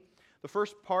The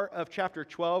first part of chapter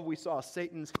 12, we saw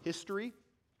Satan's history.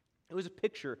 It was a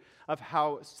picture of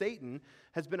how Satan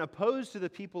has been opposed to the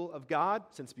people of God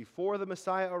since before the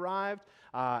Messiah arrived,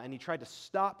 and he tried to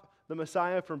stop the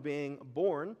Messiah from being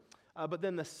born. But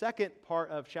then the second part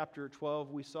of chapter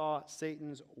 12, we saw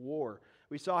Satan's war.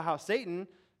 We saw how Satan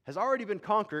has already been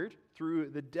conquered through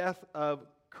the death of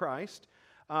Christ,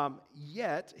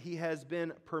 yet he has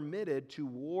been permitted to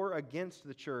war against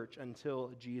the church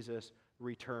until Jesus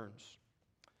returns.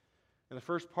 In the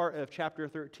first part of chapter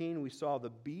 13, we saw the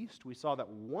beast. We saw that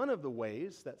one of the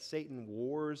ways that Satan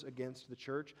wars against the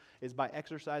church is by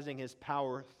exercising his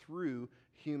power through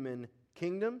human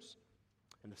kingdoms.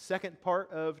 In the second part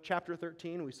of chapter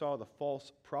 13, we saw the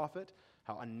false prophet,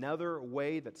 how another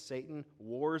way that Satan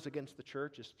wars against the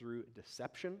church is through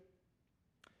deception.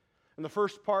 In the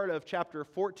first part of chapter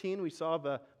 14, we saw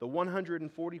the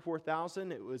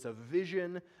 144,000. It was a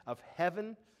vision of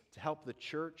heaven to help the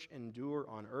church endure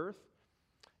on earth.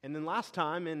 And then last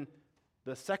time, in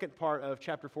the second part of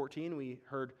chapter 14, we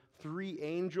heard 3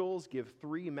 angels give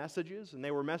 3 messages, and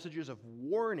they were messages of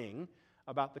warning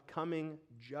about the coming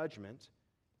judgment,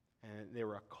 and they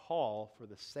were a call for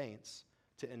the saints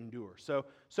to endure.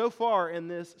 So far in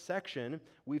this section,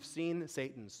 we've seen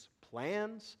Satan's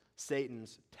plans,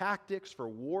 Satan's tactics for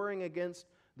warring against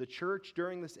the church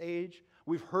during this age.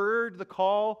 We've heard the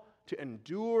call to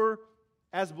endure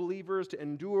as believers, to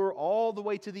endure all the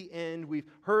way to the end. We've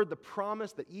heard the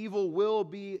promise that evil will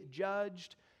be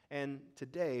judged. And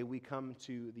today we come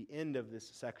to the end of this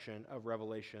section of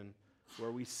Revelation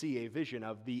where we see a vision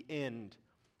of the end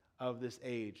of this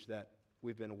age that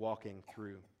we've been walking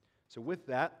through. So with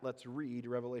that, let's read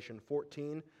Revelation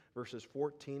 14, verses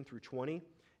 14 through 20.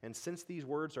 And since these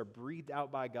words are breathed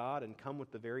out by God and come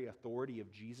with the very authority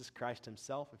of Jesus Christ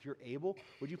himself, if you're able,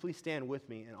 would you please stand with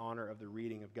me in honor of the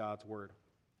reading of God's word?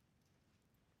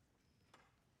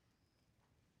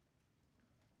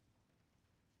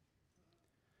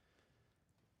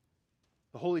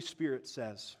 The Holy Spirit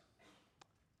says,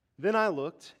 "Then I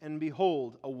looked, and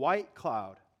behold, a white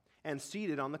cloud, and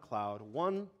seated on the cloud,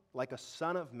 one like a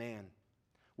son of man,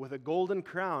 with a golden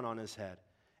crown on his head,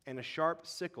 and a sharp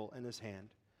sickle in his hand.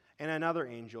 And another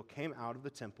angel came out of the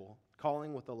temple,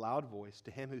 calling with a loud voice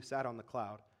to him who sat on the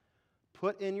cloud,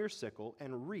 'Put in your sickle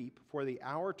and reap, for the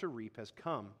hour to reap has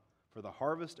come, for the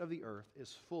harvest of the earth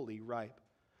is fully ripe.'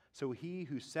 So he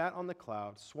who sat on the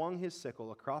cloud swung his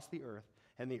sickle across the earth,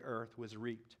 and the earth was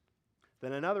reaped.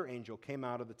 Then another angel came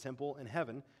out of the temple in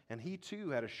heaven, and he too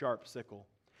had a sharp sickle.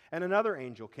 And another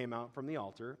angel came out from the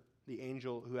altar, the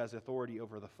angel who has authority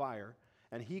over the fire,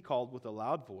 and he called with a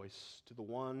loud voice to the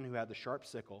one who had the sharp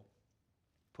sickle,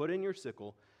 'Put in your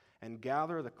sickle and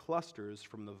gather the clusters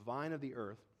from the vine of the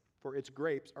earth, for its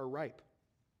grapes are ripe.'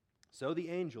 So the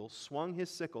angel swung his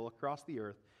sickle across the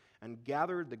earth and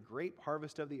gathered the grape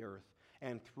harvest of the earth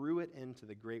and threw it into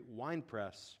the great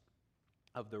winepress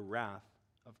of the wrath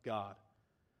of God.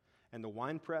 And the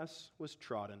winepress was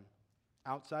trodden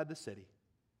outside the city,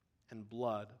 and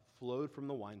blood flowed from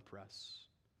the winepress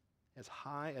as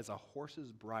high as a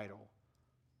horse's bridle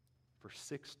for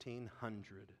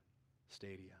 1,600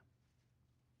 stadia.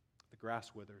 The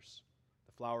grass withers,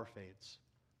 the flower fades,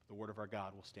 the word of our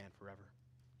God will stand forever."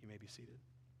 You may be seated.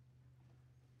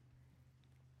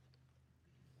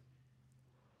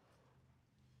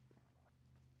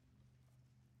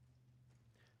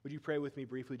 Would you pray with me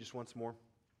briefly just once more?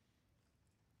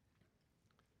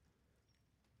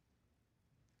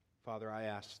 Father, I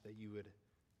ask that you would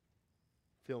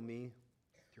fill me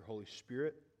with your Holy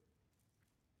Spirit.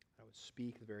 I would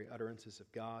speak the very utterances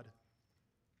of God.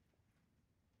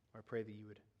 I pray that you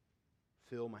would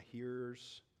fill my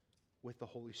hearers with the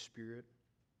Holy Spirit,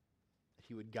 that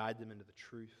he would guide them into the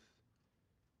truth,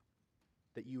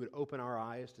 that you would open our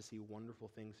eyes to see wonderful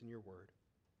things in your word.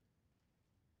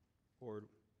 Lord,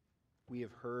 we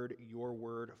have heard your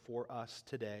word for us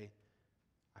today.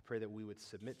 I pray that we would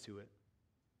submit to it,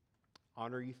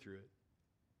 honor you through it.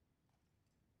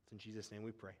 It's in Jesus' name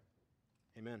we pray.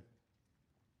 Amen.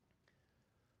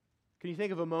 Can you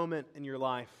think of a moment in your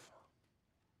life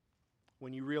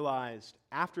when you realized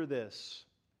after this,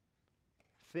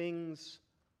 things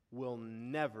will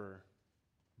never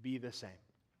be the same?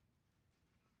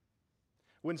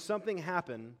 When something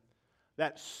happened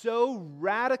that so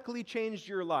radically changed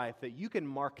your life that you can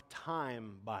mark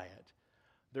time by it.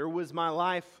 There was my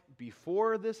life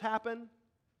before this happened,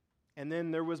 and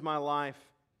then there was my life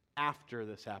after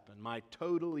this happened, my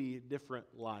totally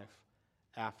different life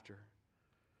after.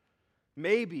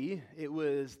 Maybe it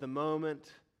was the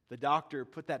moment the doctor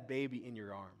put that baby in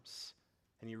your arms,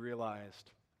 and you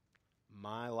realized,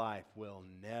 my life will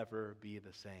never be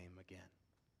the same again.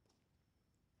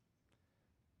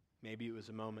 Maybe it was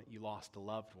a moment you lost a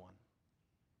loved one,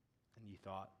 and you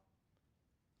thought,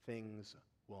 things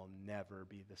will never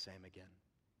be the same again.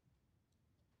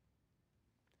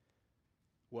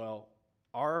 Well,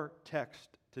 our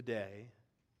text today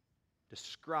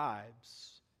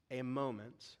describes a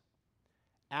moment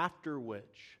after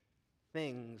which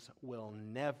things will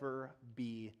never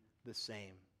be the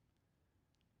same.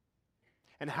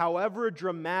 And however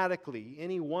dramatically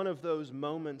any one of those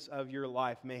moments of your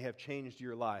life may have changed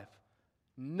your life,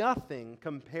 nothing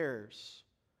compares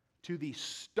to the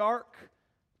stark,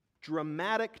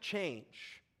 dramatic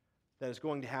change that is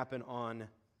going to happen on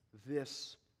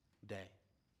this day.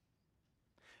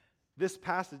 This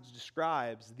passage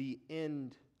describes the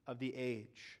end of the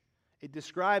age. It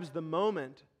describes the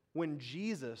moment when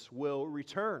Jesus will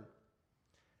return.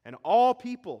 And all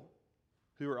people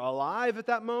who are alive at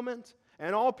that moment,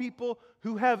 and all people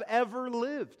who have ever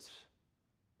lived,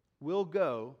 will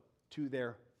go to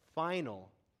their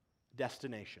final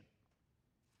destination.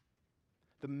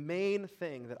 The main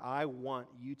thing that I want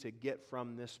you to get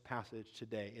from this passage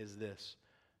today is this: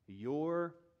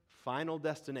 your final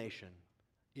destination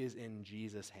is in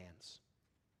Jesus' hands.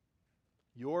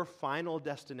 Your final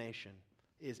destination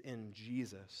is in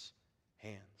Jesus'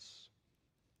 hands.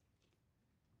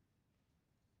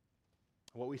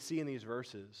 What we see in these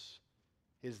verses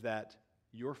is that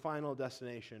your final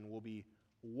destination will be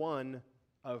one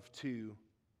of two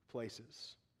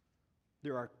places.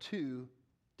 There are two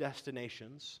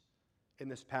destinations in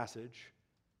this passage.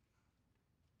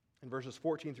 In verses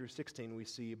 14 through 16, we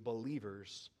see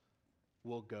believers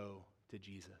will go to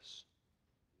Jesus.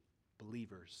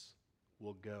 Believers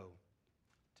will go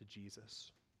to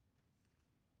Jesus.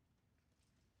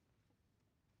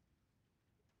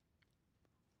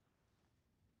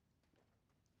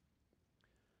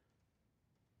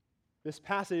 This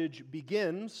passage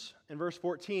begins in verse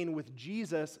 14 with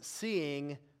Jesus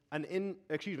seeing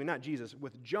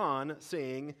with John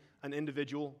seeing an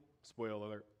individual. Spoiler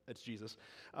alert, it's Jesus.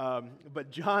 But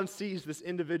John sees this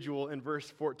individual in verse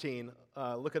 14.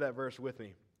 Look at that verse with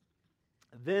me.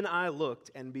 Then I looked,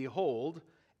 and behold,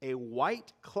 a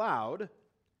white cloud,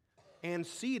 and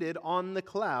seated on the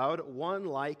cloud, one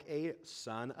like a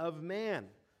son of man,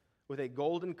 with a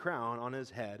golden crown on his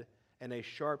head, and a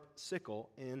sharp sickle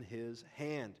in his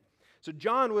hand. So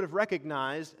John would have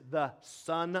recognized the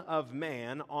Son of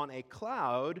Man on a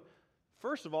cloud,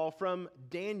 first of all, from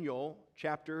Daniel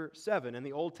chapter 7 in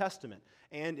the Old Testament.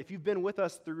 And if you've been with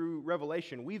us through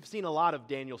Revelation, we've seen a lot of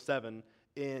Daniel 7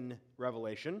 in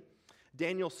Revelation.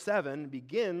 Daniel 7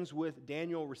 begins with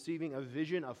Daniel receiving a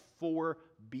vision of four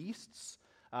beasts.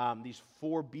 These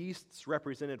four beasts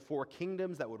represented four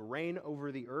kingdoms that would reign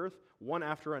over the earth, one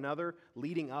after another,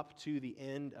 leading up to the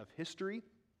end of history.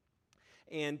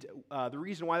 And the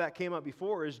reason why that came up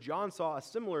before is John saw a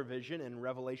similar vision in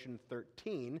Revelation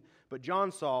 13, but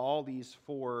John saw all these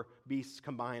four beasts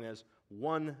combine as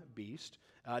one beast.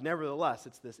 Nevertheless,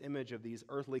 it's this image of these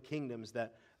earthly kingdoms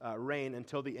that reign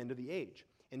until the end of the age.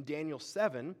 In Daniel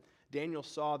 7, Daniel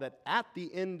saw that at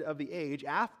the end of the age,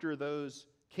 after those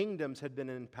kingdoms had been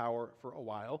in power for a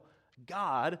while,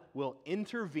 God will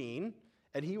intervene,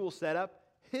 and he will set up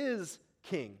his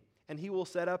king, and he will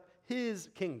set up his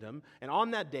kingdom. And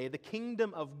on that day, the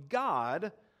kingdom of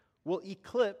God will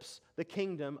eclipse the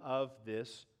kingdom of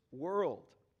this world.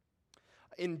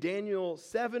 In Daniel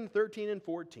 7, 13, and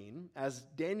 14, as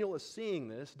Daniel is seeing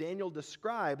this, Daniel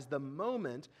describes the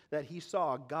moment that he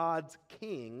saw God's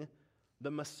king, the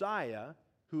Messiah,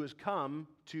 who has come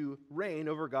to reign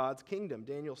over God's kingdom.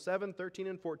 Daniel 7, 13,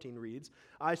 and 14 reads,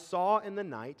 I saw in the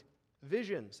night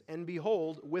visions, and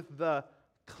behold, with the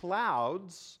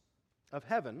clouds of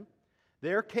heaven,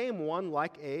 there came one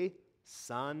like a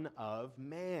son of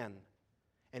man.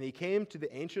 And he came to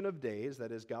the Ancient of Days,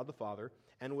 that is God the Father,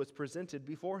 and was presented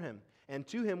before him. And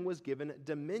to him was given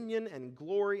dominion and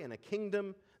glory and a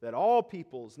kingdom that all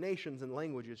peoples, nations, and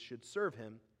languages should serve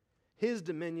him. His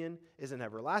dominion is an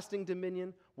everlasting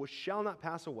dominion which shall not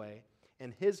pass away,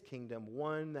 and his kingdom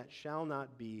one that shall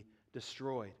not be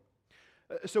destroyed.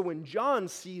 So when John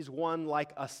sees one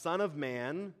like a son of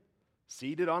man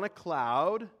seated on a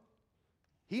cloud,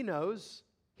 he knows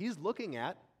he's looking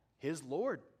at his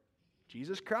Lord,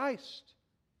 Jesus Christ.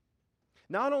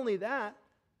 Not only that,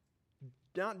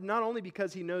 not only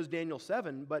because he knows Daniel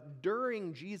 7, but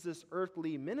during Jesus'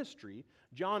 earthly ministry,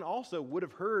 John also would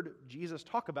have heard Jesus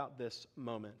talk about this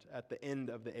moment at the end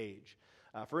of the age.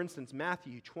 For instance,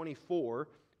 Matthew 24,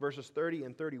 verses 30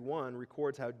 and 31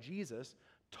 records how Jesus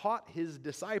taught his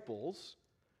disciples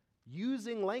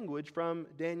using language from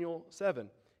Daniel 7.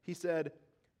 He said,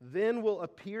 "Then will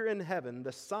appear in heaven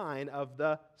the sign of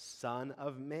the Son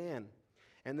of Man.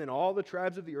 And then all the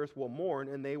tribes of the earth will mourn,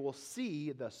 and they will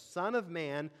see the Son of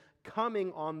Man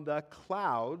coming on the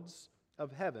clouds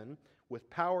of heaven with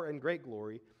power and great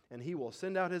glory. And he will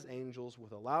send out his angels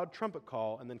with a loud trumpet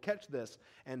call. And then catch this,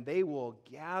 and they will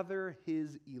gather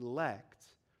his elect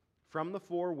from the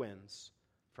four winds,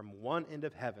 from one end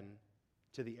of heaven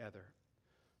to the other.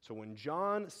 So when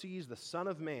John sees the Son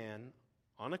of Man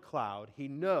on a cloud, he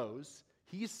knows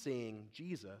he's seeing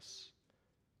Jesus.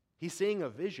 He's seeing a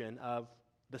vision of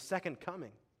the second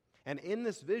coming. And in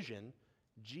this vision,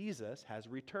 Jesus has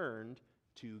returned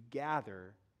to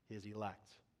gather his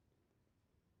elect.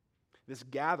 This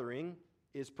gathering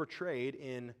is portrayed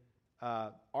in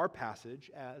our passage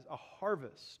as a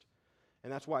harvest.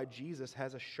 And that's why Jesus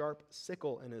has a sharp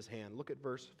sickle in his hand. Look at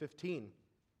verse 15.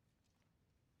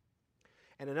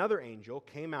 And another angel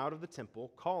came out of the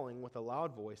temple, calling with a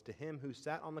loud voice to him who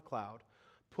sat on the cloud,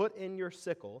 "Put in your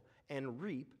sickle and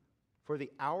reap, for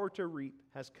the hour to reap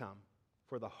has come,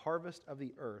 for the harvest of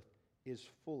the earth is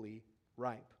fully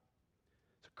ripe."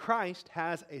 So Christ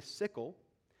has a sickle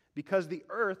because the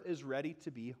earth is ready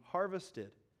to be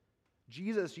harvested.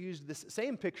 Jesus used this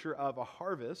same picture of a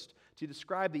harvest to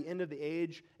describe the end of the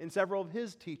age in several of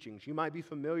his teachings. You might be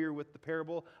familiar with the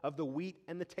parable of the wheat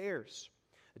and the tares.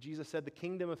 Jesus said the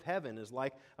kingdom of heaven is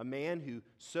like a man who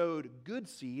sowed good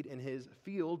seed in his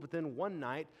field, but then one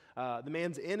night the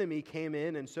man's enemy came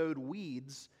in and sowed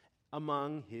weeds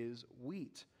among his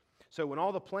wheat. So when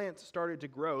all the plants started to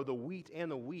grow, the wheat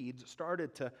and the weeds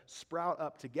started to sprout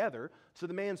up together. So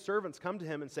the man's servants come to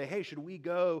him and say, "Hey, should we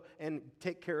go and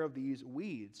take care of these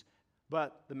weeds?"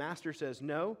 But the master says,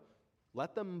 "No,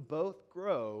 let them both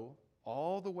grow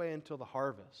all the way until the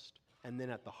harvest. And then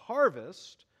at the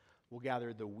harvest, we'll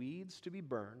gather the weeds to be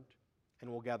burned,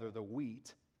 and we'll gather the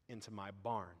wheat into my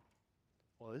barn."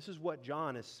 Well, this is what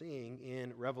John is seeing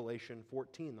in Revelation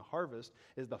 14. The harvest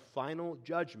is the final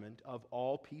judgment of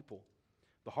all people.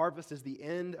 The harvest is the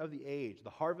end of the age. The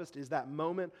harvest is that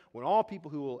moment when all people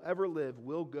who will ever live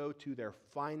will go to their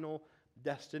final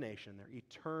destination, their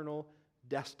eternal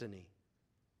destiny.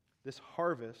 This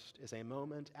harvest is a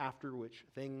moment after which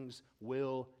things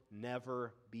will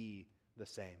never be the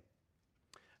same.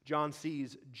 John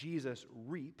sees Jesus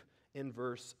reap in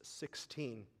verse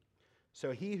 16.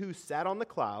 So he who sat on the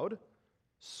cloud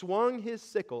swung his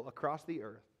sickle across the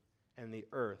earth, and the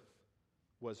earth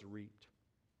was reaped.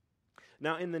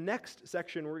 Now, in the next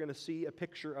section, we're going to see a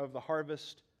picture of the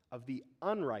harvest of the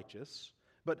unrighteous,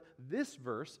 but this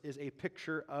verse is a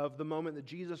picture of the moment that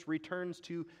Jesus returns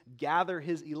to gather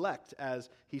his elect, as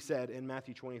he said in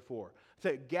Matthew 24,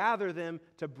 to gather them,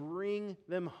 to bring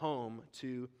them home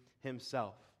to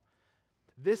himself.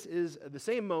 This is the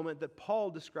same moment that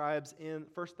Paul describes in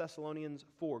 1 Thessalonians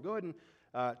 4. Go ahead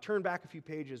and turn back a few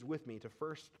pages with me to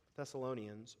 1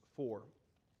 Thessalonians 4.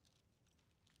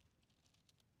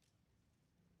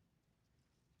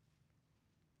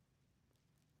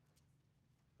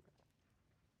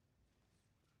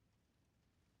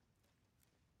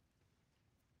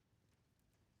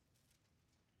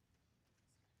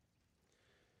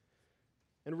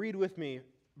 And read with me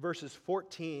verses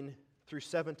 14 through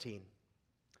 17.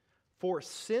 "For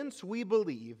since we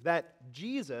believe that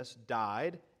Jesus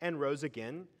died and rose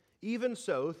again, even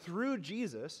so, through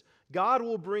Jesus, God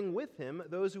will bring with him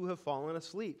those who have fallen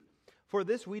asleep. For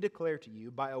this we declare to you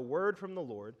by a word from the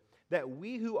Lord, that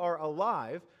we who are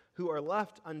alive, who are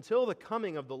left until the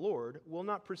coming of the Lord, will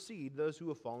not precede those who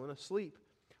have fallen asleep.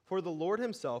 For the Lord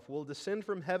himself will descend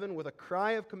from heaven with a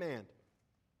cry of command,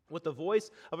 with the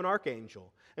voice of an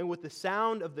archangel, and with the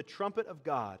sound of the trumpet of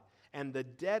God. And the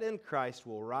dead in Christ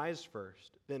will rise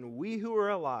first. Then we who are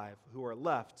alive, who are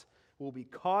left, will be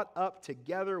caught up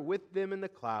together with them in the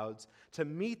clouds to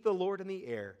meet the Lord in the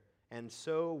air. And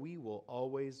so we will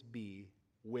always be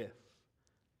with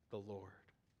the Lord."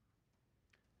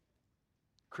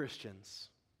 Christians,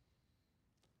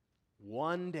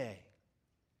 one day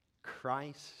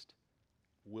Christ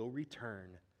will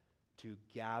return to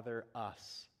gather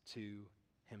us to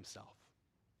himself.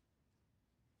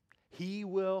 He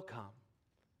will come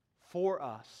for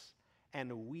us,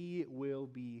 and we will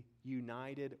be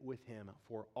united with him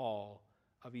for all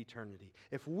of eternity.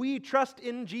 If we trust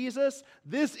in Jesus,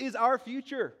 this is our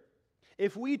future.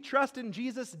 If we trust in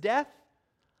Jesus' death,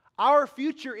 our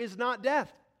future is not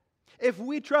death. If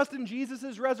we trust in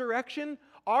Jesus' resurrection,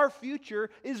 our future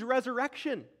is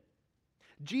resurrection.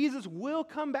 Jesus will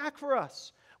come back for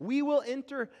us. We will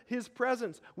enter his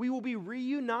presence. We will be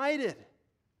reunited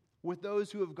with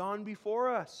those who have gone before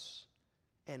us,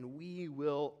 and we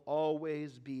will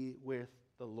always be with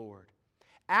the Lord.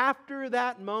 After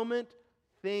that moment,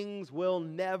 things will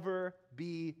never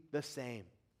be the same.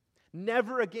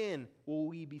 Never again will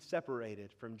we be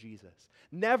separated from Jesus.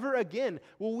 Never again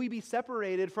will we be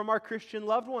separated from our Christian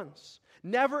loved ones.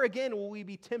 Never again will we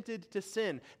be tempted to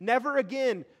sin. Never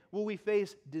again will we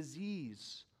face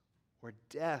disease or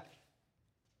death.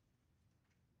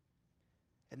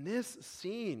 And this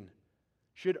scene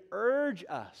should urge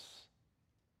us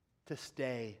to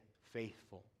stay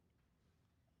faithful.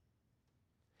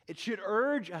 It should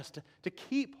urge us to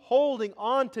keep holding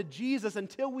on to Jesus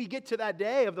until we get to that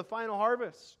day of the final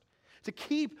harvest. To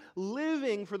keep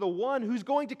living for the one who's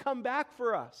going to come back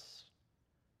for us.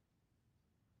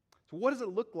 So what does it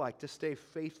look like to stay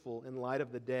faithful in light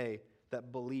of the day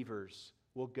that believers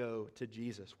will go to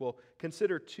Jesus? Well,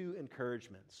 consider two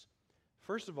encouragements.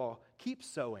 First of all, keep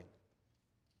sowing.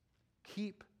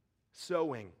 Keep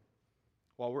sowing.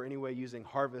 While we're anyway using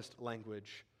harvest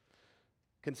language,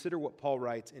 consider what Paul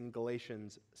writes in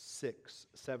Galatians 6,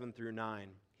 7 through 9.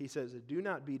 He says, "Do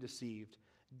not be deceived.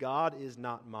 God is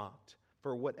not mocked.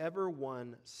 For whatever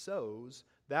one sows,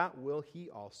 that will he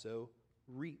also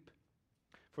reap.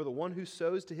 For the one who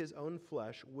sows to his own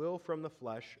flesh will from the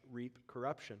flesh reap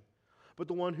corruption. But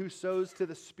the one who sows to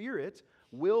the Spirit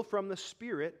will from the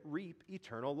Spirit reap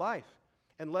eternal life.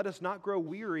 And let us not grow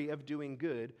weary of doing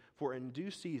good, for in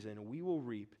due season we will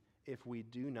reap if we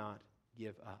do not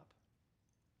give up."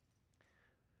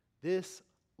 This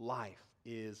life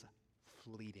is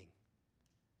fleeting.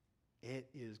 It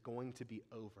is going to be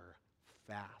over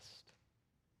fast.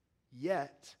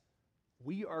 Yet,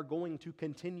 we are going to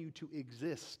continue to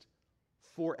exist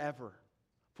forever,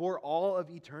 for all of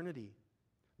eternity.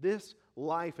 This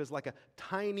life is like a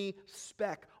tiny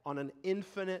speck on an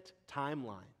infinite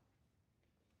timeline.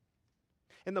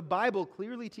 And the Bible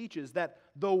clearly teaches that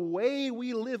the way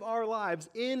we live our lives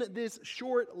in this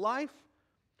short life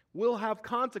will have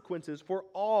consequences for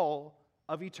all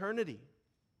of eternity.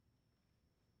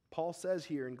 Paul says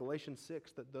here in Galatians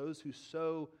 6 that those who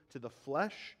sow to the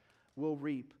flesh will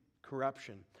reap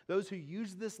corruption. Those who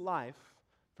use this life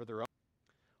for their own.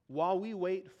 While we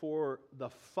wait for the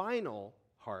final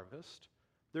harvest,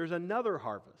 there's another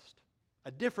harvest,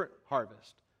 a different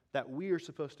harvest that we are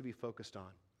supposed to be focused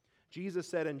on. Jesus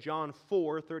said in John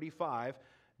 4:35,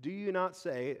 "Do you not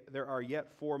say, 'There are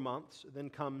yet 4 months, then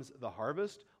comes the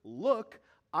harvest'? Look,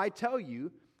 I tell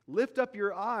you, lift up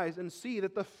your eyes and see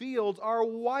that the fields are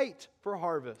white for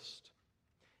harvest."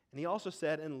 And he also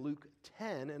said in Luke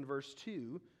 10 and verse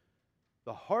 2,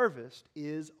 "The harvest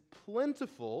is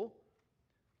plentiful,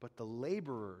 but the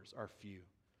laborers are few.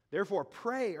 Therefore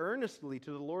pray earnestly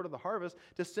to the Lord of the harvest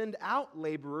to send out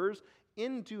laborers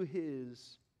into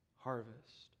his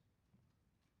harvest."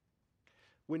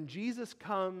 When Jesus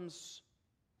comes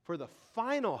for the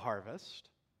final harvest,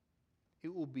 it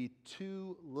will be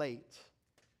too late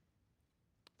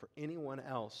for anyone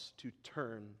else to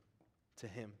turn to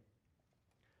him.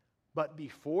 But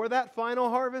before that final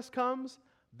harvest comes,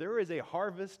 there is a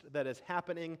harvest that is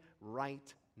happening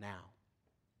right now.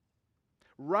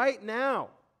 Right now,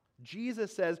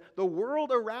 Jesus says the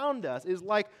world around us is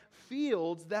like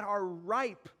fields that are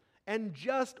ripe and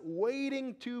just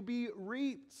waiting to be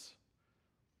reaped.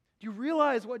 Do you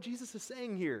realize what Jesus is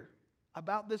saying here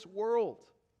about this world?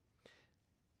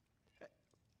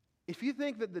 If you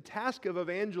think that the task of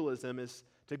evangelism is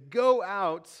to go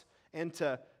out and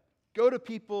to go to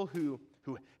people who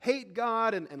hate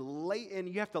God and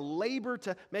you have to labor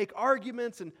to make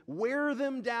arguments and wear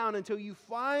them down until you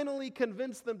finally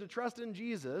convince them to trust in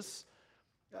Jesus,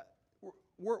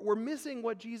 we're missing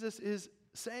what Jesus is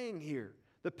saying here.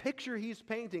 The picture he's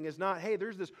painting is not, hey,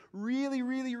 there's this really,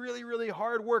 really, really, really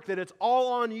hard work that it's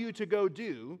all on you to go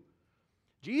do.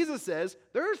 Jesus says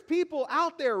there's people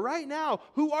out there right now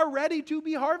who are ready to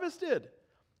be harvested.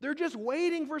 They're just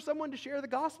waiting for someone to share the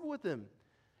gospel with them.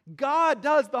 God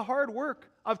does the hard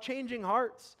work of changing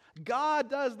hearts. God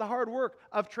does the hard work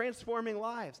of transforming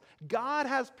lives. God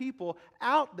has people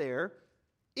out there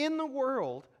in the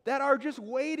world that are just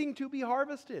waiting to be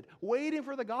harvested, waiting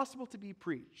for the gospel to be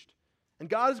preached. And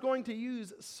God is going to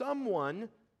use someone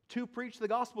to preach the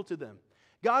gospel to them.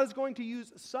 God is going to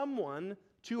use someone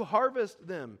to harvest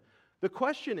them. The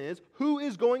question is, who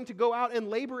is going to go out and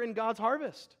labor in God's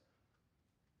harvest?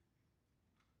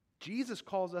 Jesus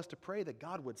calls us to pray that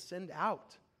God would send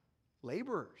out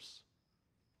laborers.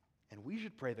 And we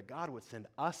should pray that God would send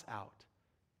us out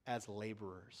as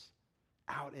laborers,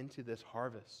 out into this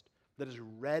harvest that is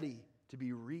ready to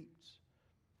be reaped.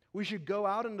 We should go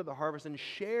out into the harvest and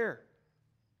share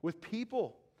with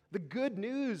people The good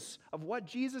news of what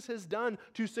Jesus has done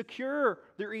to secure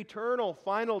their eternal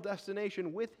final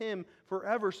destination with Him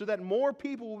forever, so that more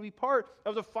people will be part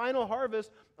of the final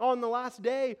harvest on the last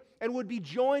day and would be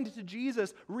joined to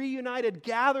Jesus, reunited,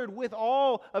 gathered with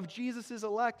all of Jesus'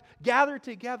 elect, gathered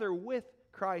together with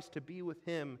Christ to be with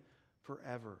Him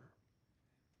forever.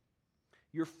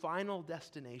 Your final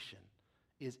destination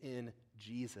is in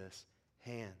Jesus'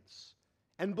 hands.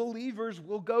 And believers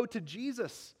will go to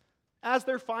Jesus as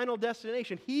their final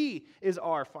destination. He is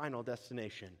our final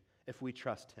destination if we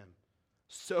trust Him.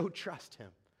 So trust Him.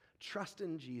 Trust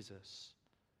in Jesus,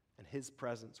 and His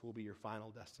presence will be your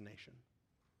final destination.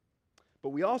 But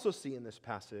we also see in this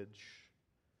passage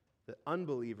that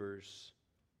unbelievers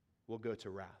will go to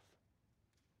wrath.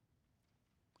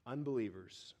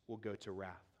 Unbelievers will go to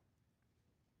wrath.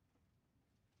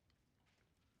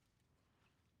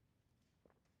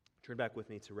 Turn back with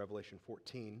me to Revelation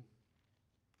 14.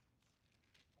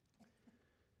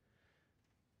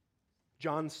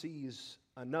 John sees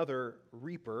another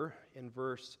reaper in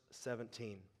verse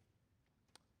 17.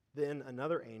 Then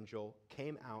another angel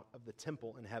came out of the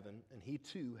temple in heaven, and he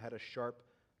too had a sharp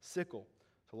sickle.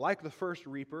 So like the first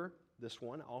reaper, this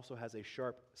one also has a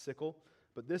sharp sickle,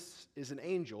 but this is an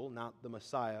angel, not the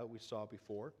Messiah we saw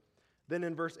before. Then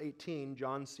in verse 18,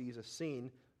 John sees a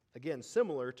scene, again,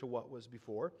 similar to what was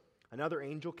before. Another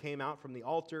angel came out from the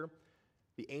altar,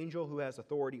 the angel who has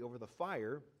authority over the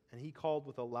fire, and he called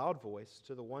with a loud voice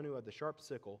to the one who had the sharp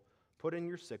sickle, "Put in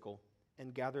your sickle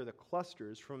and gather the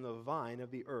clusters from the vine of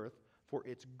the earth, for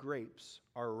its grapes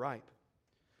are ripe."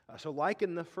 So like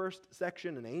in the first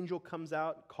section, an angel comes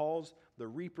out, calls the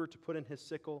reaper to put in his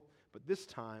sickle, but this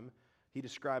time he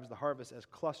describes the harvest as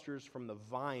clusters from the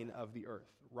vine of the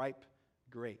earth, ripe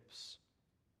grapes.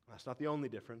 That's not the only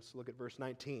difference. Look at verse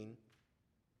 19.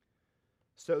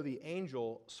 So the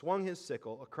angel swung his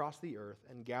sickle across the earth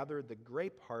and gathered the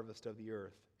grape harvest of the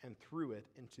earth and threw it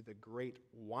into the great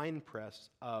winepress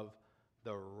of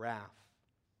the wrath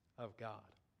of God.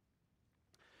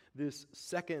 This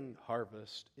second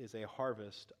harvest is a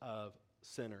harvest of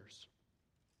sinners.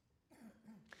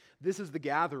 This is the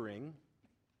gathering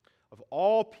of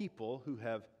all people who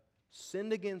have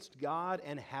sinned against God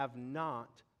and have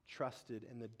not trusted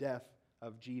in the death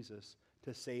of Jesus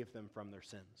to save them from their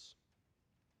sins.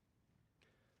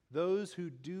 Those who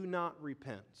do not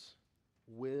repent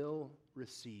will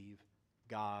receive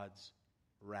God's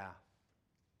wrath.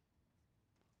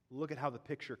 Look at how the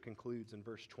picture concludes in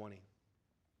verse 20.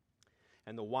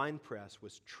 And the winepress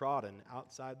was trodden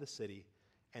outside the city,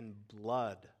 and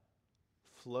blood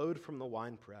flowed from the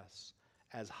winepress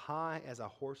as high as a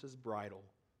horse's bridle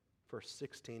for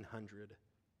 1,600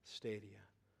 stadia.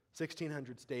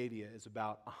 1,600 stadia is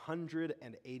about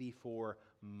 184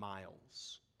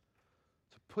 miles.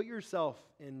 So put yourself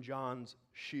in John's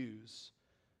shoes.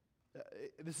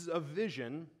 This is a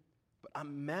vision, but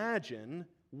imagine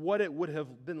what it would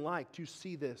have been like to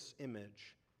see this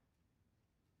image.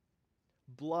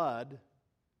 Blood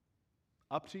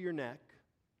up to your neck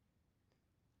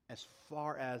as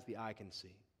far as the eye can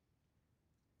see.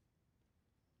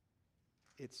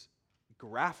 It's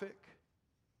graphic,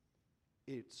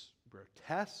 it's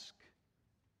grotesque,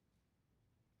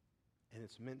 and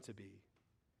it's meant to be.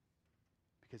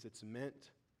 Because it's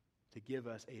meant to give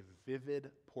us a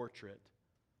vivid portrait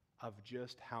of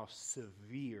just how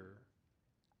severe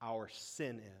our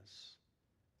sin is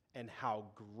and how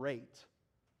great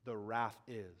the wrath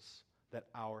is that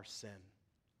our sin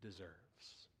deserves.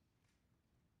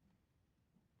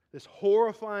 This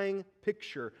horrifying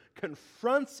picture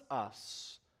confronts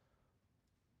us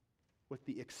with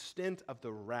the extent of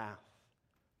the wrath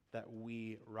that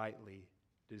we rightly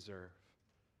deserve.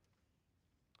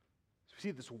 So we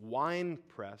see this wine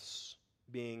press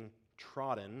being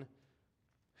trodden.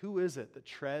 Who is it that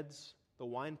treads the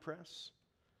wine press?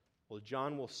 Well,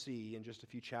 John will see in just a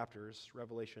few chapters,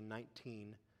 Revelation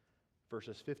 19,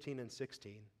 verses 15 and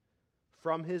 16.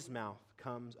 From his mouth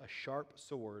comes a sharp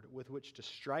sword with which to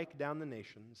strike down the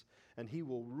nations, and he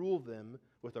will rule them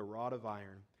with a rod of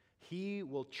iron. He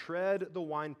will tread the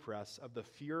winepress of the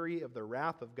fury of the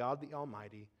wrath of God the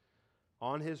Almighty.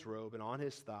 On his robe and on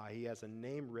his thigh he has a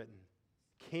name written,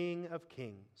 King of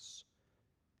Kings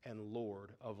and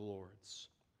Lord of Lords.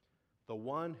 The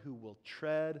one who will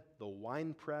tread the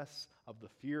winepress of the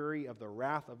fury of the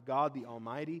wrath of God the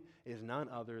Almighty is none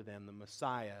other than the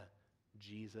Messiah,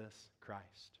 Jesus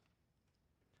Christ.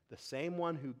 The same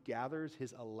one who gathers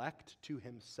his elect to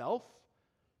himself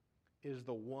is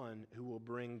the one who will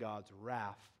bring God's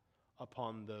wrath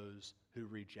upon those who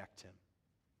reject him.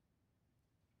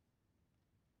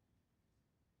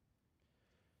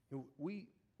 We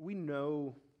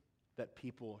know that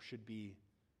people should be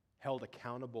held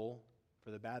accountable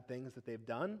for the bad things that they've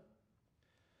done.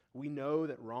 We know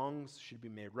that wrongs should be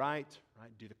made right?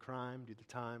 Do the crime, do the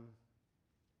time.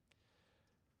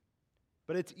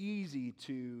 But it's easy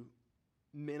to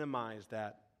minimize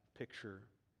that picture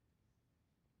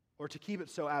or to keep it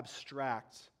so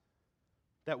abstract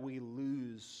that we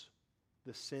lose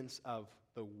the sense of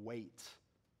the weight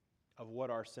of what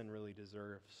our sin really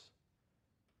deserves.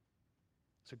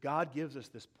 So God gives us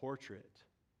this portrait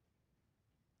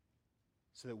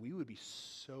so that we would be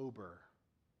sober,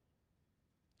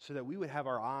 so that we would have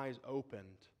our eyes opened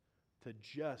to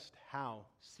just how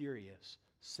serious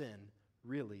sin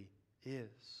really is.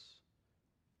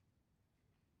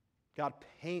 God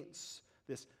paints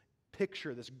this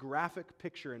picture, this graphic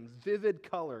picture in vivid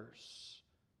colors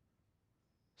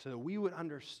so that we would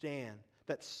understand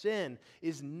that sin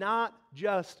is not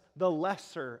just the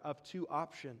lesser of two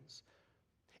options.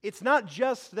 It's not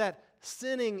just that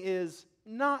sinning is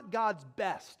not God's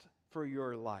best for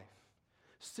your life.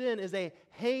 Sin is a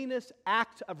heinous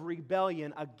act of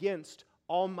rebellion against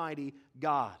Almighty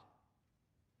God.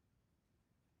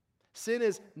 Sin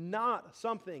is not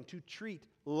something to treat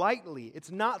lightly. It's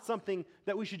not something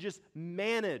that we should just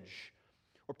manage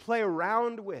or play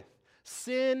around with.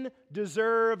 Sin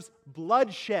deserves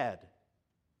bloodshed.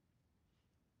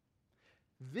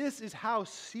 This is how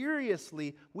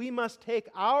seriously we must take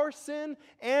our sin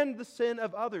and the sin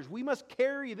of others. We must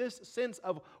carry this sense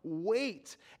of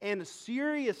weight and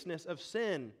seriousness of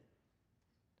sin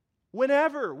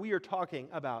whenever we are talking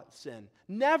about sin.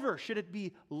 Never should it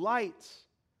be light.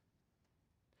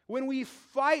 When we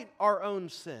fight our own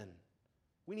sin,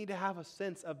 we need to have a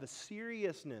sense of the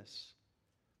seriousness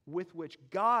with which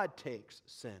God takes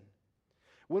sin.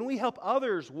 When we help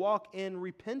others walk in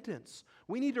repentance,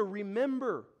 we need to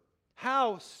remember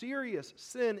how serious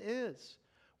sin is.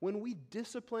 When we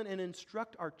discipline and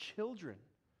instruct our children,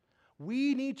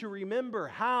 we need to remember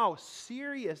how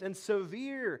serious and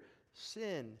severe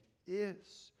sin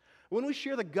is. When we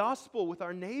share the gospel with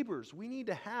our neighbors, we need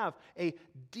to have a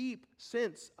deep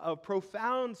sense, a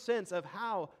profound sense of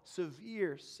how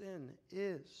severe sin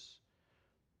is.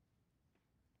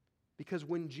 Because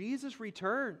when Jesus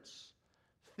returns,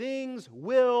 things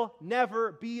will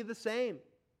never be the same.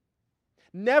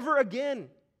 Never again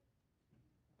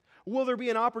will there be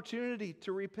an opportunity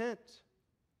to repent.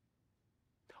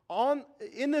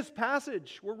 In this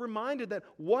passage, we're reminded that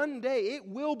one day it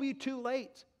will be too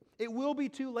late. It will be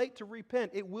too late to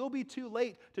repent. It will be too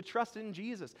late to trust in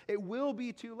Jesus. It will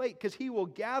be too late because He will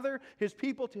gather His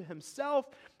people to Himself.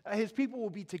 His people will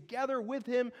be together with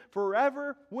Him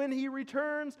forever when He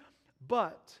returns.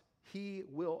 But He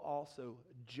will also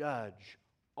judge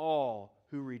all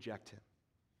who reject Him.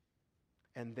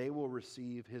 And they will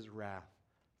receive His wrath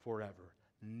forever.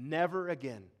 Never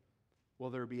again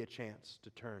will there be a chance to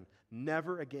turn.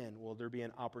 Never again will there be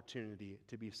an opportunity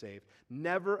to be saved.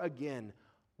 Never again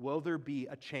will there be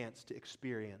a chance to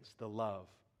experience the love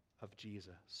of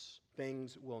Jesus.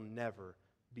 Things will never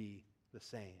be the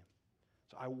same.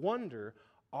 So I wonder,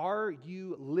 are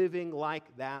you living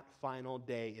like that final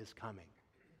day is coming?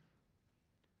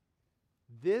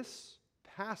 This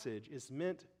passage is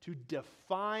meant to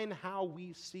define how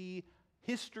we see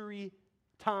history,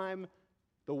 time,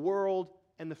 the world,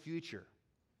 and the future.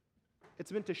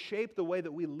 It's meant to shape the way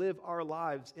that we live our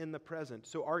lives in the present.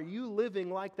 So are you living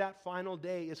like that final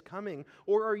day is coming?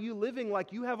 Or are you living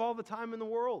like you have all the time in the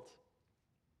world?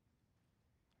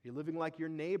 Are you living like your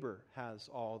neighbor has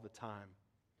all the time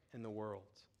in the world?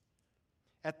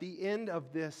 At the end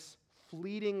of this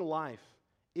fleeting life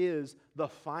is the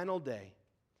final day,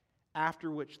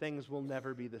 after which things will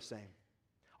never be the same.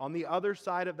 On the other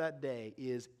side of that day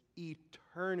is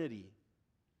eternity,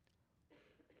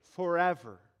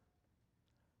 forever,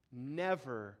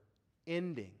 never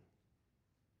ending.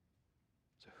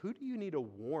 So who do you need to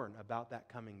warn about that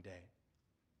coming day?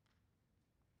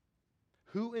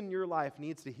 Who in your life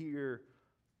needs to hear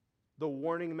the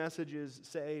warning messages,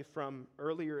 say, from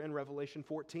earlier in Revelation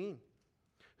 14?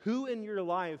 Who in your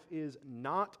life is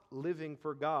not living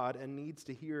for God and needs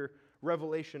to hear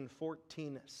Revelation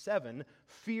 14:7,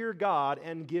 fear God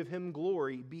and give Him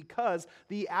glory, because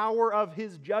the hour of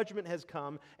His judgment has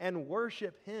come, and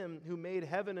worship Him who made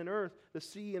heaven and earth, the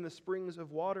sea and the springs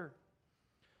of water?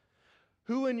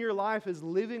 Who in your life is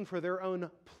living for their own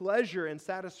pleasure and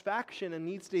satisfaction and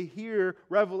needs to hear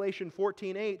Revelation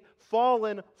 14:8,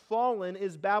 fallen, fallen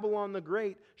is Babylon the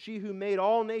Great, she who made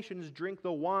all nations drink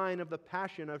the wine of the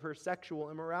passion of her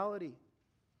sexual immorality?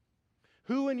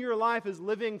 Who in your life is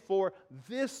living for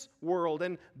this world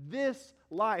and this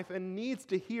life and needs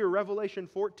to hear Revelation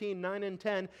 14:9 and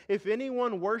 10? If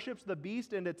anyone worships the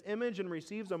beast and its image and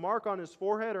receives a mark on his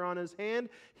forehead or on his hand,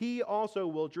 he also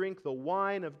will drink the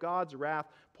wine of God's wrath,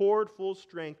 poured full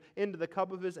strength into the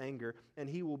cup of his anger, and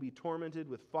he will be tormented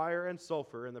with fire and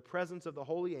sulfur in the presence of the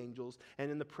holy angels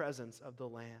and in the presence of the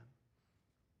Lamb.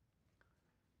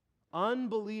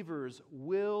 Unbelievers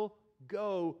will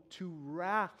go to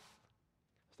wrath.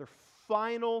 It's their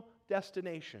final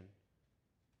destination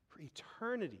for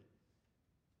eternity.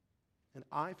 And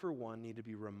I, for one, need to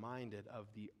be reminded of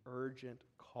the urgent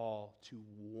call to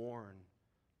warn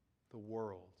the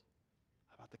world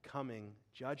about the coming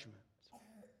judgment.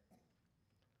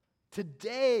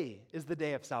 Today is the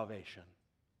day of salvation.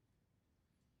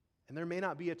 And there may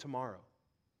not be a tomorrow.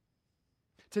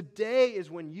 Today is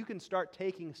when you can start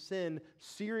taking sin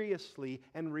seriously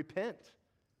and repent.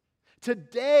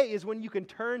 Today is when you can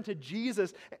turn to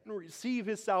Jesus and receive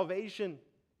His salvation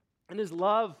and His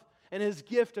love and His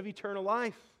gift of eternal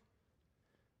life.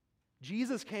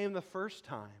 Jesus came the first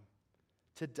time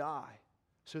to die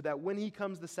so that when He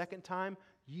comes the second time,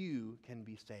 you can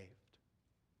be saved.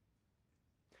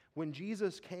 When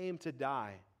Jesus came to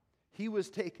die, He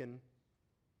was taken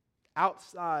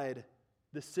outside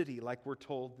the city, like we're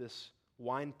told this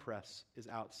wine press is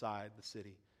outside the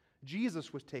city.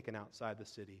 Jesus was taken outside the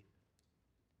city,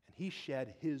 and He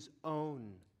shed His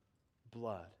own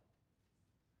blood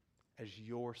as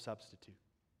your substitute.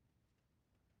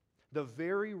 The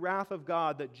very wrath of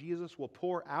God that Jesus will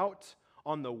pour out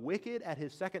on the wicked at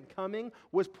His second coming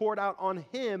was poured out on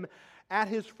Him at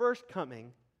His first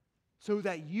coming so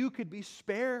that you could be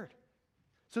spared,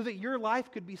 so that your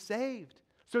life could be saved,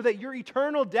 so that your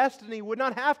eternal destiny would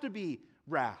not have to be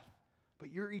wrath,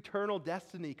 but your eternal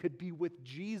destiny could be with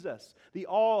Jesus, the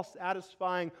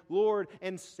all-satisfying Lord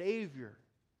and Savior.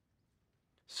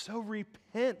 So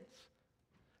repent.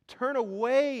 Turn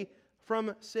away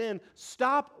from sin.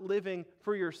 Stop living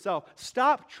for yourself.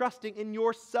 Stop trusting in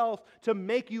yourself to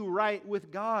make you right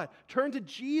with God. Turn to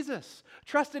Jesus.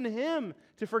 Trust in Him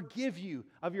to forgive you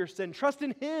of your sin. Trust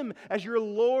in Him as your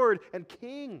Lord and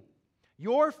King.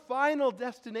 Your final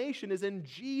destination is in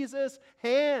Jesus'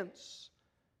 hands.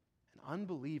 And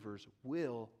unbelievers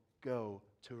will go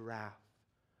to wrath.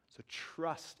 So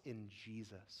trust in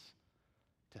Jesus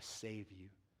to save you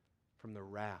from the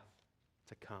wrath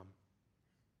to come.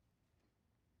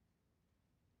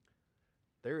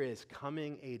 There is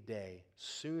coming a day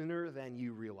sooner than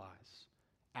you realize,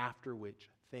 after which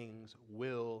things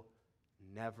will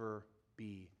never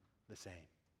be the same.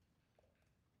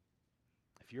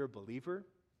 If you're a believer,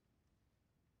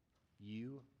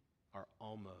 you are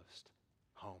almost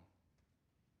home.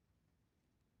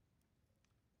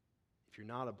 If you're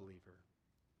not a believer,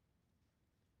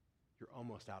 you're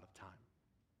almost out of time.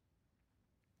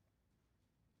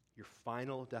 Your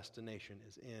final destination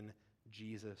is in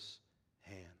Jesus'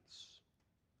 hands.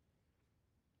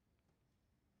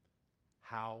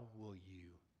 How will you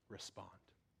respond?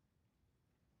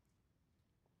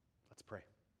 Let's pray.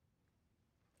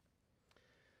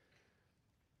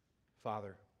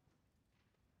 Father,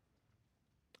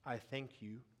 I thank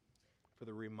You for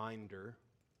the reminder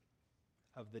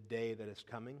of the day that is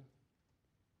coming.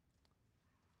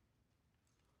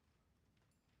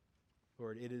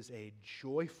 Lord, it is a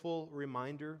joyful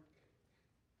reminder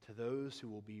to those who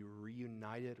will be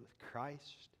reunited with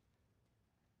Christ.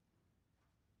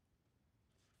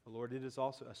 But Lord, it is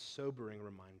also a sobering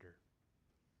reminder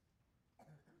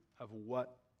of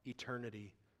what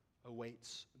eternity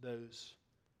awaits those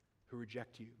who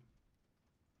reject You.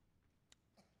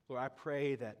 Lord, I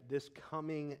pray that this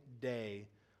coming day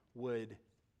would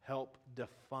help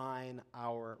define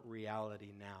our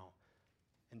reality now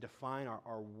and define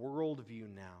our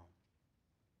worldview now.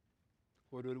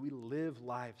 Lord, would we live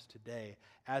lives today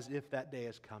as if that day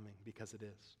is coming, because it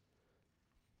is.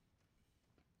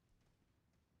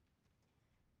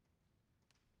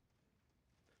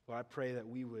 Lord, I pray that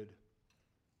we would,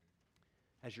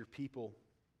 as Your people,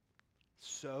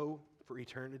 sow for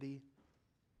eternity,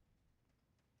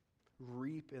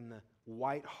 reap in the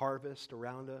white harvest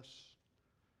around us.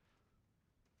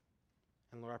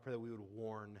 And Lord, I pray that we would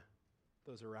warn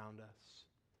those around us.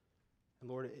 And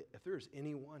Lord, if there is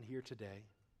anyone here today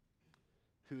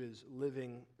who is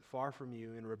living far from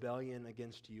You, in rebellion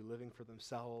against You, living for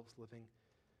themselves, living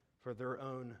for their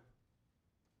own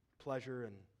pleasure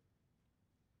and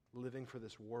living for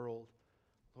this world,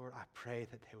 Lord, I pray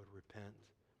that they would repent,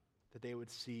 that they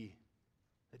would see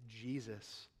that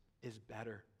Jesus is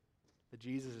better, that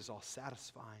Jesus is all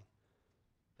satisfying,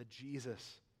 that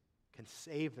Jesus can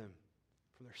save them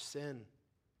from their sin.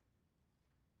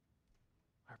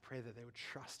 I pray that they would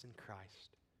trust in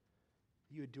Christ.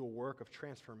 You would do a work of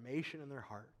transformation in their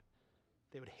heart.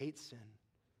 They would hate sin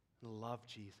and love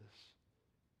Jesus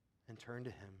and turn to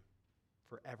him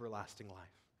for everlasting life.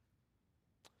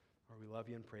 Lord, we love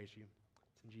you and praise you.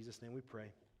 It's in Jesus' name we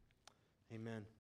pray. Amen.